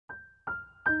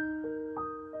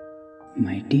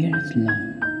My dearest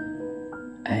love,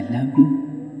 I love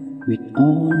you with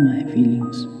all my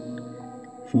feelings,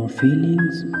 for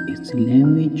feelings is the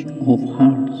language of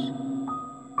hearts.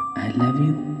 I love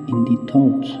you in the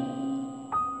thoughts,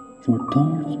 for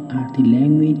thoughts are the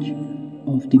language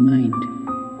of the mind.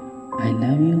 I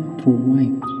love you through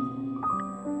vibes,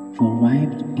 for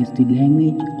vibes is the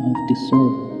language of the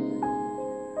soul.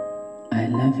 I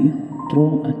love you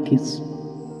through a kiss,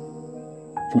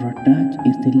 for a touch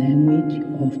is the language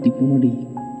of the body.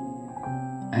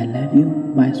 I love you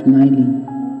by smiling,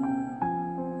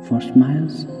 for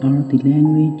smiles are the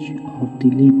language of the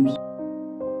lips.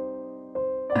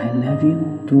 I love you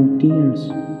through tears,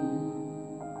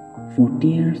 for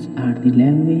tears are the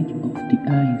language of the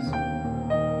eyes.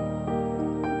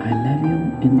 I love you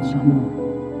in summer,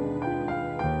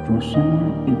 for summer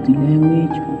is the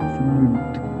language of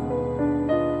warmth.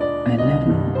 I love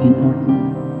you in autumn,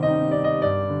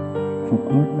 for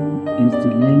autumn is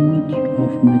the language of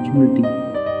maturity.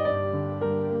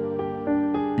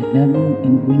 I love you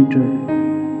in winter,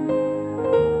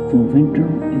 for winter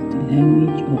is the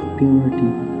language of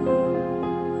purity.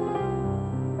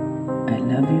 I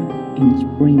love you in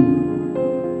spring,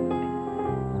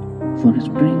 for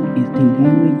spring is the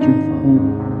language of hope.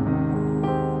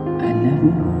 I love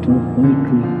you through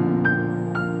poetry,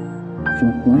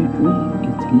 for poetry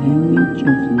is the language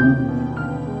of love.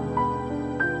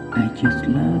 I just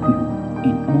love you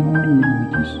in all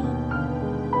languages.